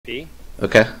P.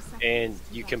 Okay. And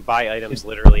you can buy items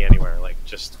literally anywhere, like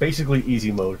just basically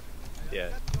easy mode. yeah.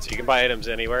 So you can buy items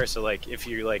anywhere. So like if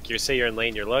you say you're in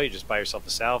lane, you're low, you just buy yourself a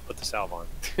salve, put the salve on.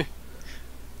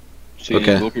 So Okay.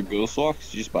 you invoke your ghost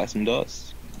walks, you just buy some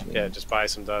dust. Yeah, just buy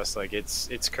some dust. Like it's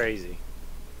crazy.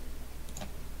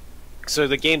 So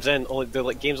the games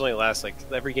games only last like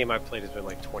every game I've played has been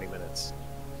like 20 minutes.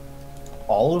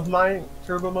 All of my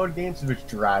turbo mode games have just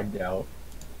dragged out.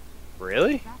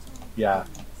 Really? Yeah.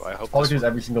 Well, I hope Probably this because one-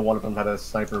 every single one of them had a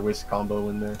sniper whisk combo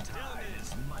in there.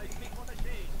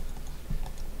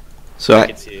 So I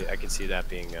can see that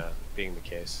being the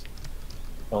case.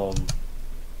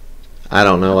 I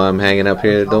don't know why I'm hanging up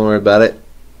here. Don't worry about it.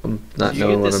 I'm not Do you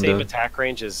knowing get what the I'm same doing. attack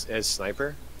range as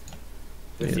sniper?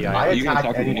 With the Yeah. I eye? You can attack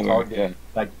attack any anywhere, target yeah.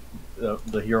 like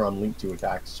the hero I'm linked to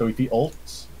attacks. So if he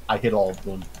ults, I hit all of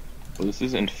them. Well, this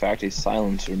is in fact a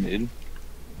silencer mid.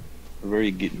 A very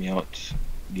get me out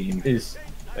game. Is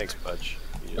Thanks, Pudge.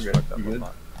 You just Okay, fucked up you a good?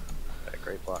 block. Got a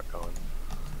great block going.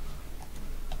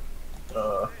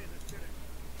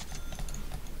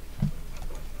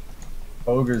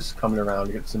 Ogre's coming around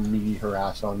to get some meaty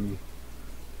harass on me.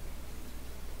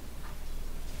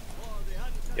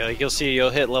 Yeah, like you'll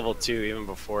hit level 2 even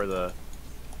before the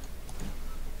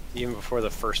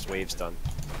first wave's done.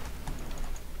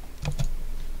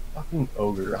 Fucking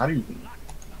Ogre. How do you...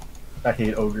 I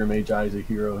hate Ogre Magi as a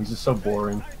hero. He's just so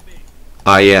boring.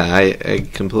 Oh yeah, I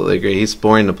completely agree. He's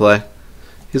boring to play.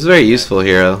 He's a very useful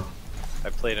hero.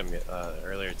 I played him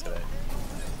earlier today.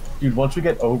 Dude, once we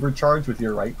get overcharged with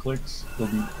your right clicks, he'll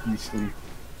be beastly.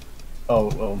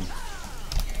 Oh,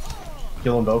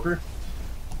 kill Invoker?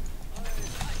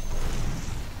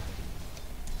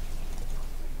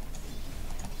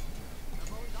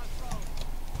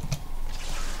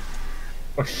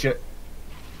 Oh shit.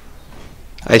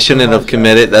 I shouldn't have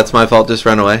committed. That's my fault. Just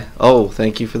run away. Oh,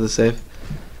 thank you for the save.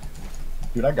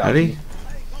 Dude, I got Arty? you.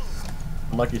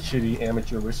 I'm like a shitty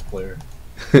amateur whist player.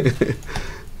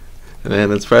 Man,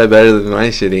 that's probably better than my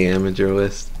shitty amateur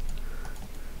whist.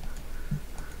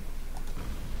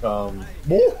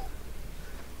 Whoa!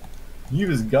 He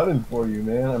was gunning for you,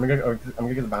 man. I'm gonna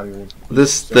get the bounty ring.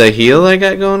 This the heal I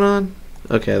got going on?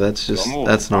 Okay, that's just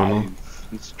that's normal.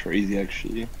 It's crazy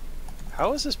actually.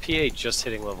 How is this PA just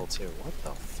hitting level 2? What the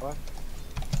fuck?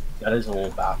 That is a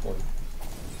little baffling.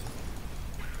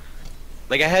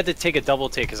 Like I had to take a double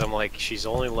take because I'm like, she's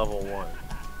only level 1.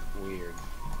 Weird.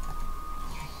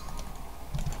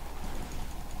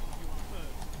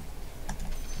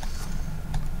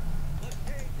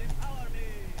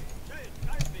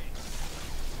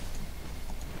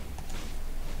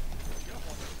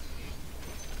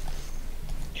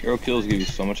 Hero kills give you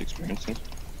so much experience.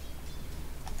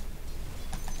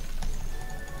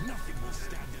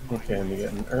 Okay, let me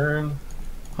get an urn.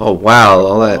 Oh wow,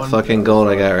 all that fucking gold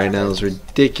I got right now is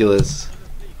ridiculous.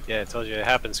 Yeah, I told you it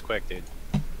happens quick, dude.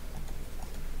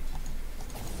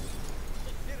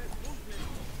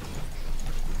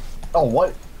 Oh,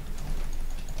 what?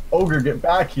 Ogre, get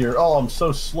back here. Oh, I'm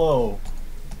so slow.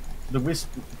 The Wisp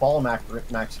ball max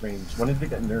range. When did they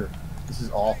get nerfed? This is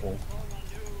awful.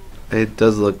 It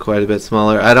does look quite a bit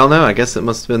smaller. I don't know. I guess it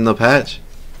must have been the patch,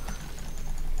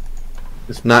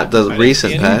 This not the didn't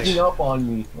recent see patch. sneaking up on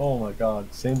me. Oh my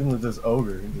god. Same thing with this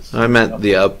Ogre. He just I meant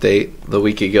the update, the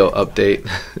week ago update.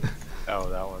 Oh,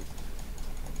 that one.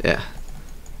 Yeah,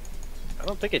 I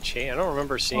don't think it changed. I don't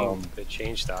remember seeing it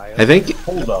change to IO. I think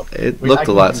Hold up. it Wait, I looked a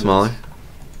can lot do this. smaller.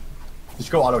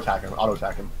 Just go auto attack him. Auto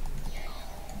attack him.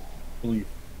 Leave.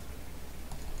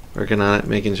 Working on it,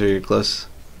 making sure you're close.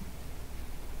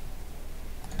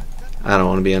 I don't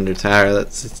want to be under tower.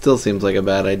 It still seems like a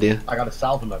bad idea. I got a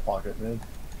salve in my pocket, man.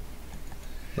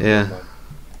 Yeah.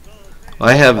 Well,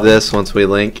 I have this once we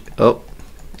link. Oh,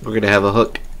 we're gonna have a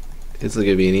hook. It's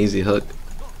gonna be an easy hook.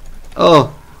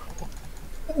 Oh,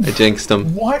 I jinxed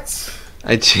him. What?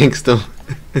 I jinxed him.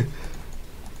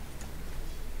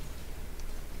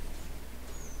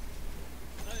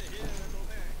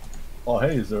 Oh,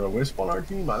 hey, is there a Wisp on our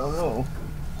team? I don't know.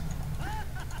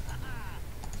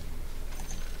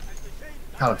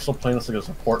 God, I'm still playing this like a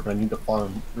support, but I need to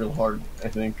farm real hard, I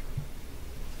think.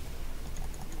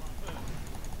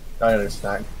 I got a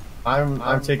snack.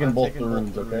 I'm taking both the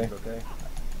rooms, okay?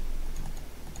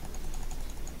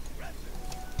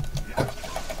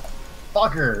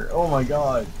 Fucker! Oh my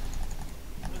god.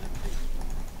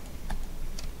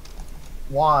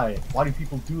 Why? Why do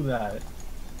people do that?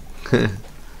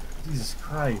 Jesus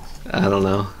Christ. I don't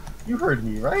know. You heard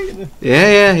me, right?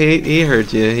 Yeah, he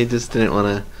heard you. He just didn't want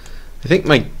to. I think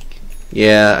my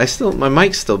my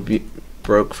mic's still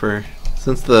broke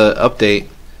since the update,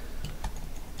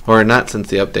 or not since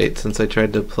the update. Since I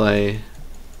tried to play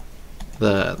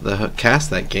the cast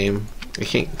that game. I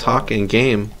can't talk in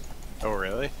game. Oh,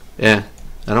 really? Yeah,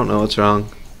 I don't know what's wrong.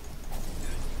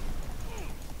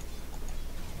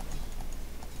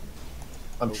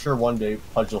 I'm sure one day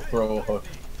Pudge will throw a hook,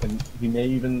 and he may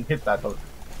even hit that hook.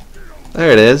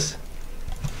 There it is.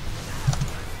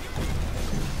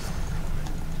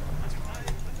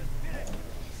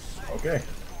 Okay.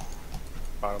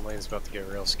 Bottom lane's about to get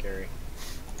real scary.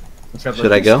 Let's have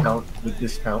Should I go? The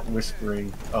discount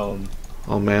whispering.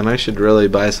 Oh man, I should really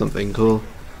buy something cool.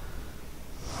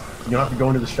 You don't have to go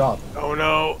into the shop. Oh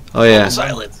no! Oh yeah,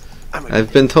 Silence!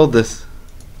 I've been told this.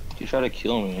 He tried to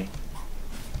kill me.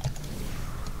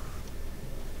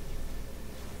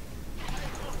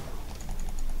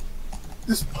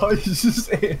 This Pudge is just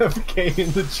AFK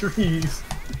in the trees.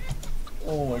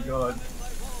 Oh my god.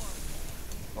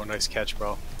 Oh, nice catch,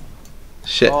 bro.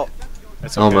 Shit, Oh,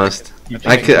 that's okay. almost. Keep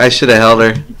I chasing. could. I should have held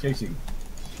her. Keep chasing.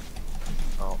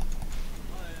 Oh.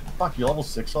 Fuck, you level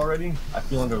 6 already? I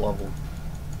feel under leveled.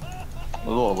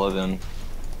 Level 11.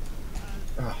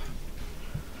 I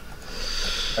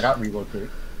got relocate.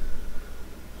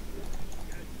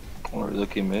 Or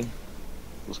looking mid.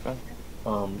 This guy.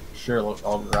 Sure, look,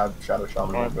 I'll grab Shadow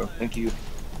Shaman Alright, and go. thank you.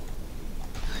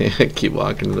 Keep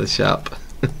walking to the shop.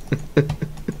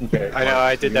 Okay. I know,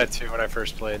 I did that too when I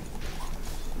first played.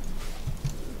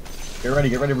 Get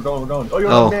ready, we're going. Oh, you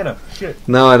don't Oh. have mana. Shit.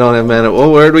 No, I don't have mana.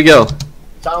 Oh, where'd we go?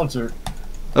 Silencer.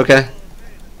 Okay,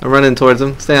 I'm running towards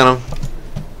him. Stay on him.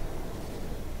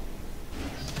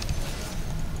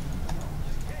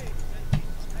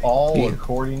 All Yeah.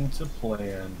 according to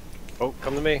plan. Oh,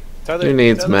 come to me. Tether. Who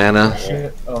needs Tether. mana?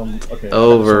 Shit, okay.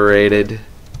 Overrated.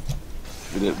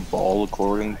 Did it ball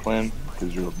according to plan?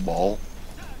 Because you're a ball.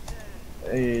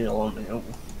 Hey,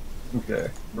 okay,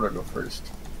 where do I go first?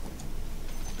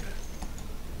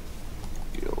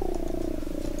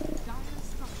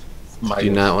 Do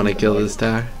you not want to kill this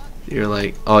tower? You're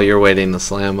like, oh, you're waiting to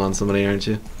slam on somebody, aren't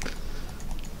you?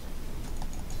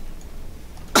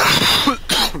 I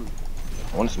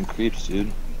want some creeps,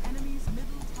 dude.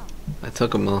 I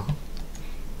took them all.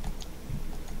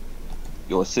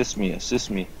 Yo, assist me,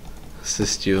 assist me.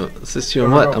 Assist you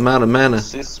in what? I'm out of mana.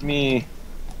 Assist me.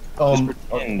 Just Okay.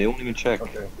 pretend, they won't even check.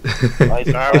 Okay.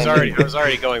 I was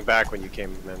already going back when you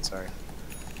came in, sorry.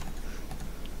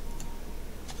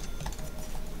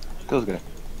 Kill this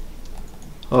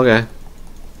guy. Okay.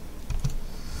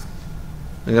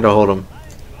 I gotta hold him.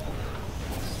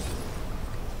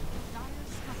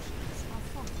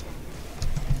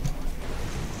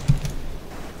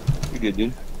 You good,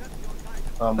 dude?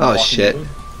 Oh, walking shit. mode.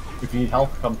 If you need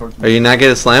help, come towards me. Are you not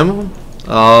gonna slam him?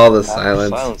 Oh, the silence.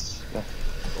 Silence. Yeah.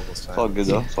 It's all good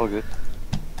though. It's all good.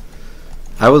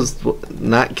 I was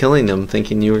not killing him,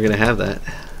 thinking you were gonna have that.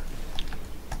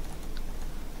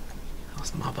 That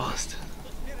was my bust.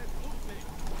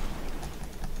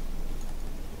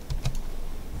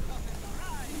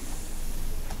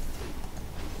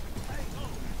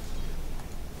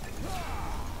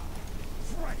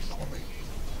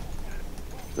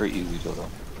 Very easy, Dota.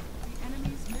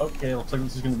 Okay, looks like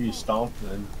this is gonna be a stomp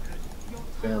then.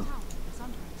 Damn. A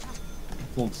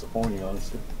little disappointing,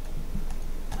 honestly.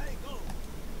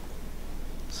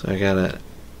 So I got an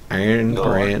iron No,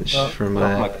 branch for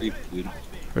My my creep, dude.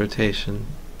 rotation,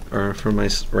 or for my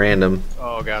random.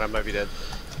 Oh god, I might be dead.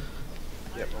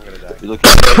 Yep, I'm gonna die. You looking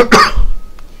at me?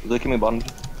 You looking at me, bottom?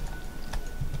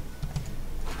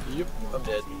 Yep, I'm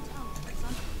dead.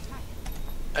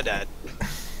 I died.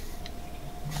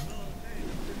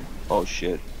 Oh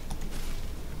shit.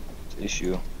 It's an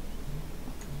issue.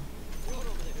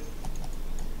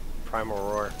 Primal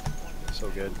Roar. So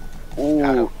good.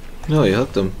 Ooh. No, you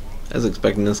hooked him. I was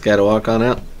expecting this guy to walk on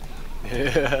out.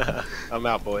 I'm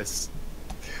out, boys.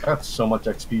 I got so much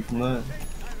XP from that.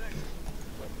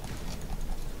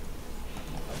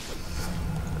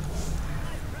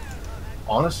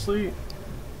 Honestly,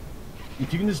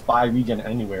 if you can just buy regen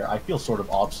anywhere, I feel sort of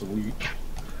obsolete.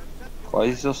 Why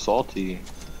is he so salty?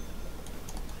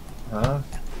 Huh?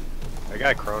 I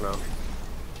got Chrono.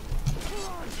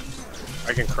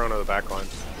 I can Chrono the backline.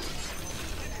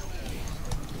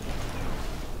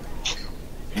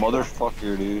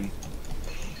 Motherfucker, dude.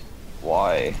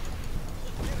 Why?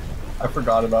 I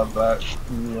forgot about that.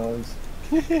 You realize?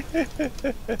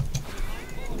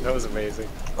 That was amazing.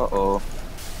 Uh-oh.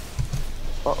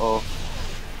 Uh-oh.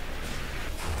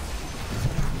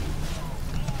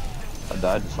 I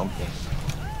died to something.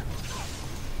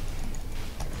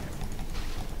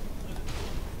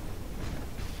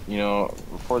 You know,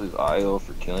 report this IO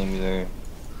for killing me there.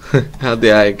 How'd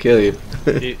the eye kill you?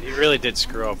 He really did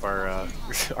screw up our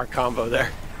our combo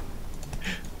there.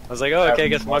 was like, oh, okay, I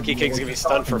guess Monkey King's gonna be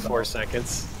stunned for 4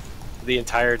 seconds. The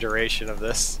entire duration of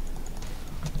this.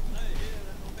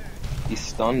 He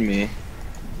stunned me.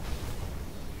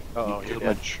 Oh, He you're killed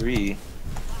my dead. tree.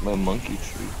 My monkey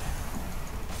tree.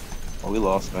 Oh, we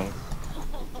lost, man.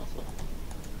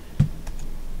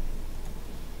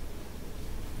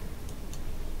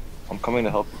 I'm coming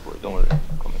to help you, boy. Don't worry.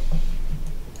 I'm coming.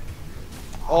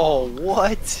 Oh,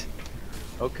 what?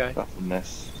 Okay. That's a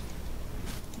mess.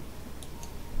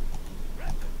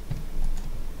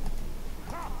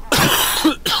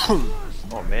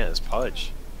 Oh man, it's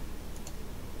Pudge.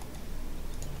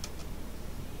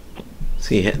 Is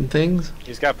he hitting things?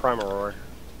 He's got Primal Roar.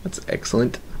 That's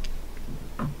excellent.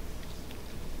 Got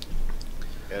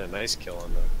a nice kill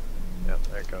on the. Yeah,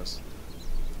 there it goes.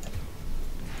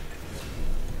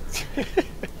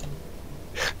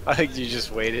 I think you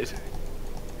just waited.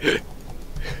 Shit.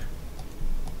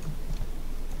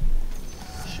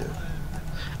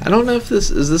 I don't know if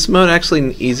this mode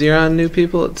actually easier on new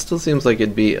people. It still seems like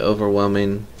it'd be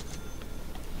overwhelming.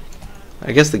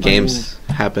 I guess the games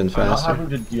happen Not faster. having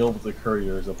to deal with the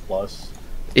courier is a plus.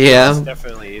 It's Yeah.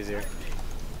 definitely easier.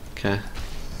 Okay.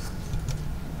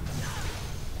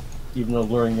 Even though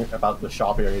learning about the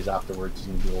shop areas afterwards is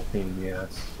gonna be a little pain in the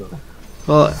ass. So.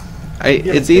 Well,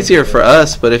 it's easier for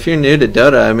us, but if you're new to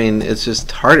Dota, I mean, it's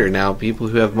just harder now. People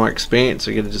who have more experience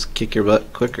are gonna just kick your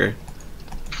butt quicker.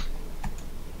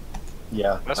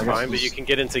 Yeah, That's I guess fine, but it's- you can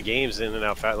get into games in and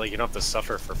out fast. Like you don't have to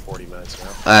suffer for 40 minutes, you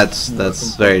know? That's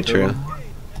very true.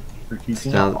 For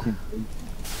teaching. Sound-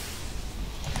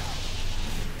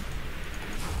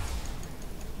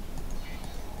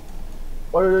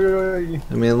 Wait.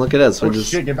 I mean, look at us. Oh We're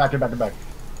just shit, get back. I'm coming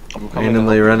to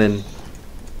randomly help running.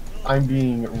 I'm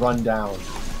being run down.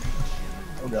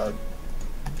 Oh god.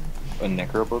 you. A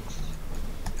necro books?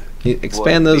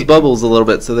 Expand What? those Bait bubbles a little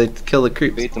bit so they kill the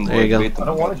creeps. Bait them, There you boy. go. Bait them. I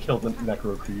don't want to kill the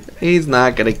necro creep. He's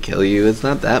not gonna kill you. It's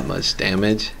not that much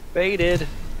damage. Baited.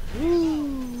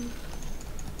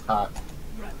 Ah.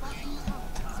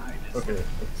 Okay, let's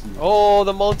see. Oh,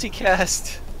 the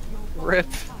multicast. Rip.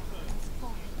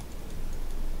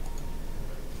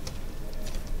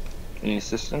 Any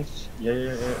assistance?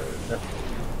 Yeah.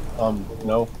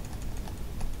 No.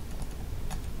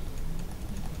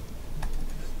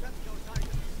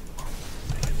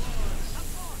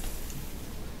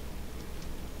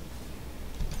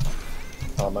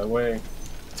 On my way.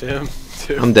 Tim.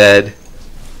 I'm dead.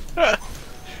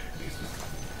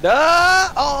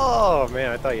 Ah! Oh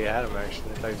man, I thought you had him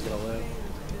actually. I thought he was gonna live.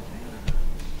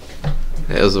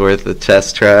 It was worth the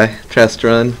test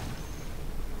run.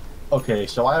 Okay,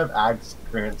 so I have Axe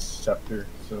Grant's Scepter,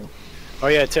 so Oh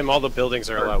yeah, Tim. All the buildings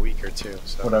are a lot weaker too.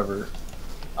 So. whatever.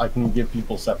 I can give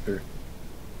people Scepter.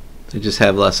 They just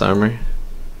have less armor.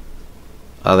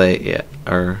 Oh,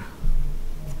 or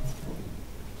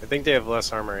I think they have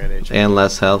less armor and HP. and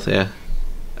less health. Yeah,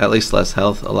 at least less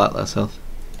health. A lot less health.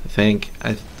 I think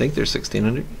they're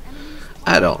 1600.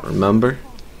 I don't remember.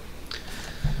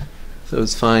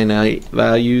 Those finite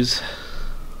values.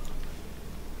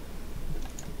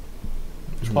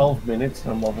 12 minutes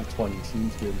and I'm level 20.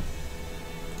 Seems good.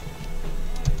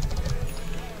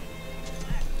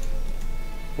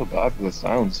 Feel bad for the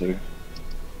silencer.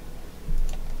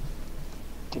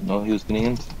 Didn't know he was getting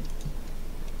into.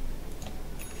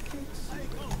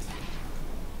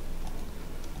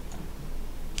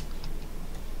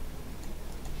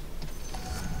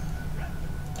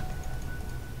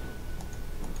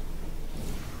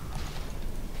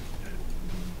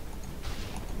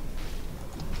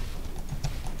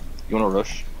 You wanna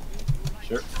rush?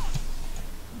 Sure.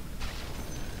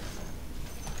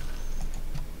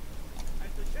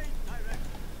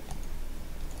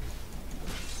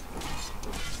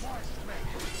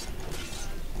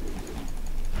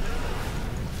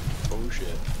 Oh shit.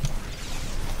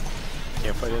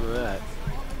 Can't fight into that.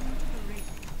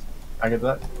 I get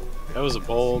that. That was a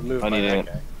bold move I by need that it.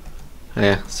 guy.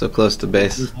 Yeah, so close to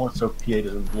base. This more so PA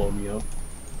doesn't blow me up.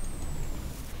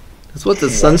 That's what the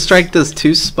Sunstrike does.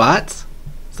 2 spots.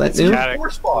 Is that It's new? catac- 4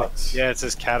 spots. Yeah, it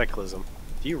says Cataclysm.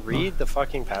 Do you read the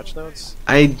fucking patch notes?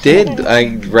 I did.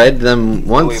 I read them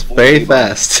once very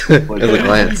fast at a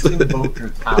glance. Invoker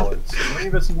talents. Do any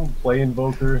of us even play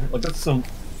Invoker? Like, that's some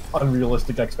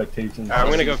unrealistic expectations. Alright,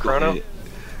 I'm gonna go Chrono.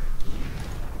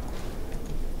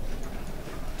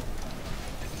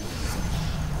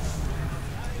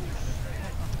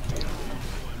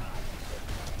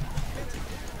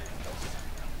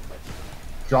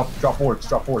 Drop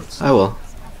wards. I will.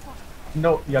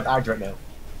 No, you have Ags right now.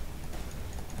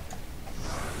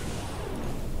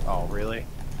 Oh, really?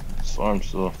 Storm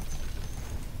still.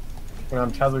 When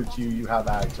I'm tethered to you, you have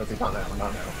Ags. Okay, not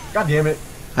now. God damn it.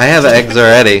 I have eggs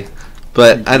already,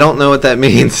 but I don't know what that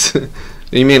means.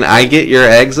 You mean I get your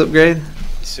eggs upgrade?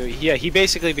 So yeah, he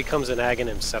basically becomes an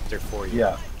Aghanim Scepter for you.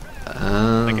 Yeah.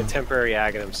 Like a temporary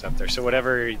Aghanim Scepter. So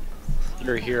whatever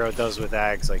your hero does with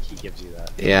Ags, like he gives you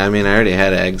that. Yeah, I mean I already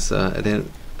had eggs, so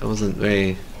I wasn't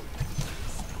very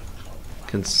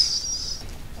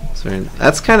concerned.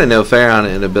 That's kind of no fair on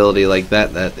an ability like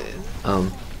that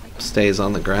stays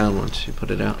on the ground once you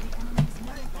put it out.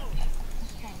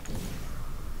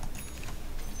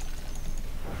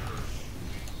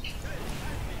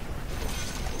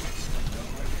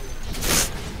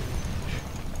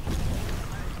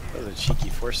 That was a cheeky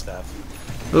force staff.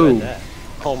 Ooh. That.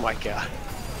 Oh my god.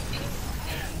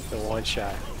 The one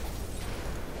shot.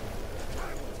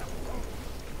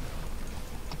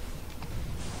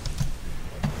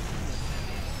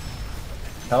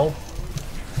 Help.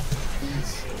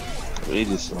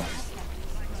 Ages though.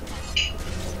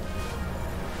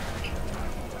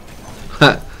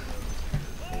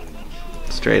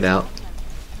 Straight out.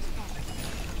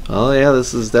 Oh yeah,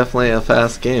 this is definitely a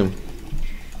fast game.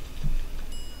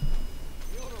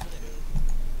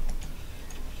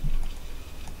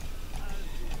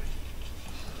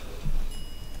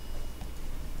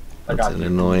 That's an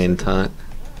annoying taunt.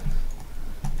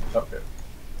 Okay.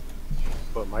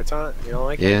 What, my taunt? You don't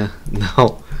like it? Yeah,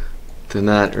 no. Do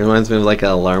not. Reminds me of like an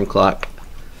alarm clock.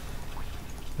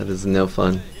 That is no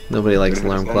fun. Nobody likes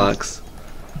alarm clocks.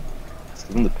 It's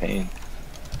in the pain.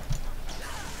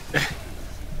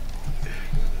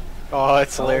 Oh,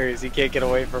 it's hilarious. He can't get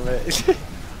away from it.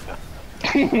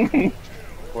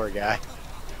 Poor guy.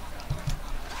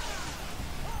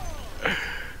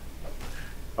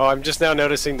 Oh, I'm just now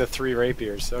noticing the 3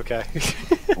 rapiers. Okay.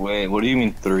 Wait, what do you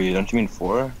mean 3? Don't you mean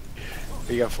 4?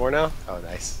 You got 4 now? Oh,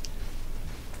 nice.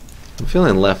 I'm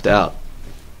feeling left out.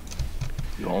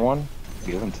 You want one? I'll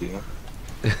give them to you.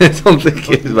 I don't think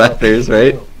it matters,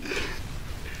 right?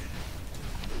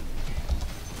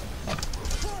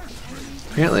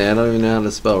 Apparently, I don't even know how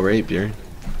to spell rapier.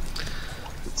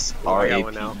 It's Oh, I got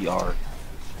one now. R-A-P-E-R.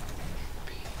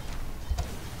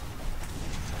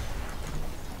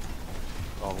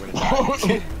 Oh, what is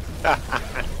that?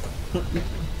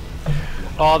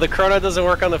 Oh, the chrono doesn't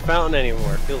work on the fountain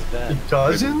anymore. Feels bad. It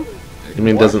doesn't? You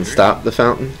mean doesn't stop the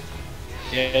fountain?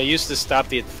 Yeah, it used to stop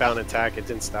the fountain attack. It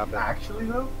didn't stop it. Actually,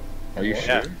 though? Are you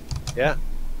Yeah. sure? Yeah.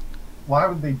 Why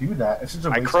would they do that? It's such a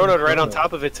I waste chronoed of right on chrono.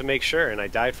 top of it to make sure, and I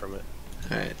died from it.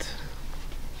 Alright.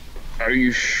 Are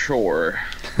you sure?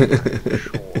 Yeah.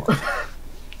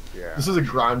 This is a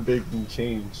groundbreaking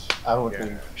change. I don't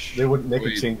think they wouldn't make a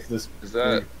Wait, change this. Is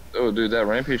that? Oh, dude, that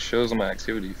rampage shows on my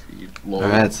activity feed. Lol.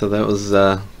 Alright, so that was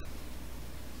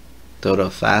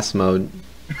Dota fast mode.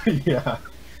 Yeah.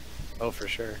 Oh, for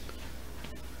sure.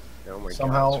 Oh my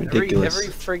Somehow- god. It's ridiculous. Every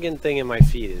friggin' thing in my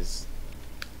feed is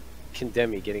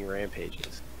condemn me getting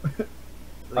rampages.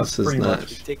 This is pretty not.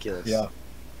 much- Ridiculous. Yeah.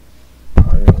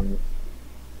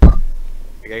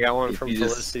 Like I got one If from you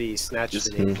just- Felicity Snatch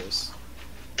just- the Ninjas.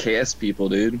 KS people,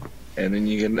 dude. And then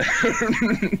you can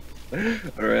a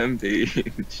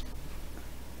rampage.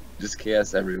 Just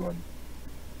KS everyone.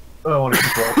 Oh, I want to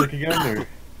control click again, or?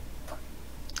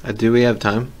 Do we have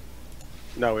time?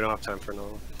 No, we don't have time for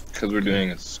no. Because we're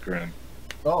doing a scrim.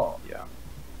 Oh. Yeah.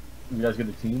 You guys get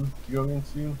a team to go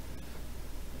against you?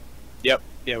 Yep.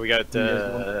 Yeah, we got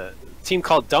a team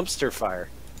called Dumpster Fire.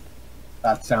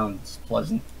 That sounds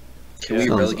pleasant. Can Yeah. we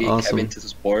Sounds relegate awesome. Kevin to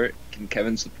support? Can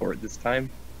Kevin support this time?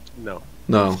 No.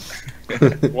 No.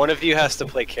 One of you has to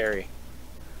play carry.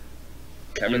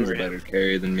 Kevin's a You were better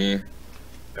carry than me.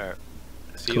 Alright.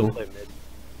 So Cool. you'll play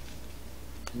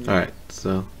mid. Alright,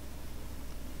 so.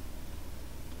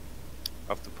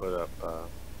 I'll have to put up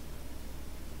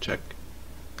Check.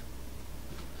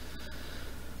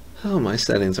 Oh, my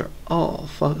settings are all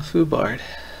foobarred.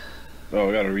 Oh,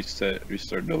 I gotta restart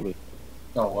Dota.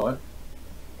 Oh, what?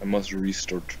 I must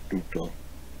restart Dota.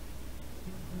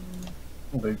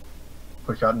 They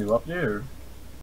push out a new update, or?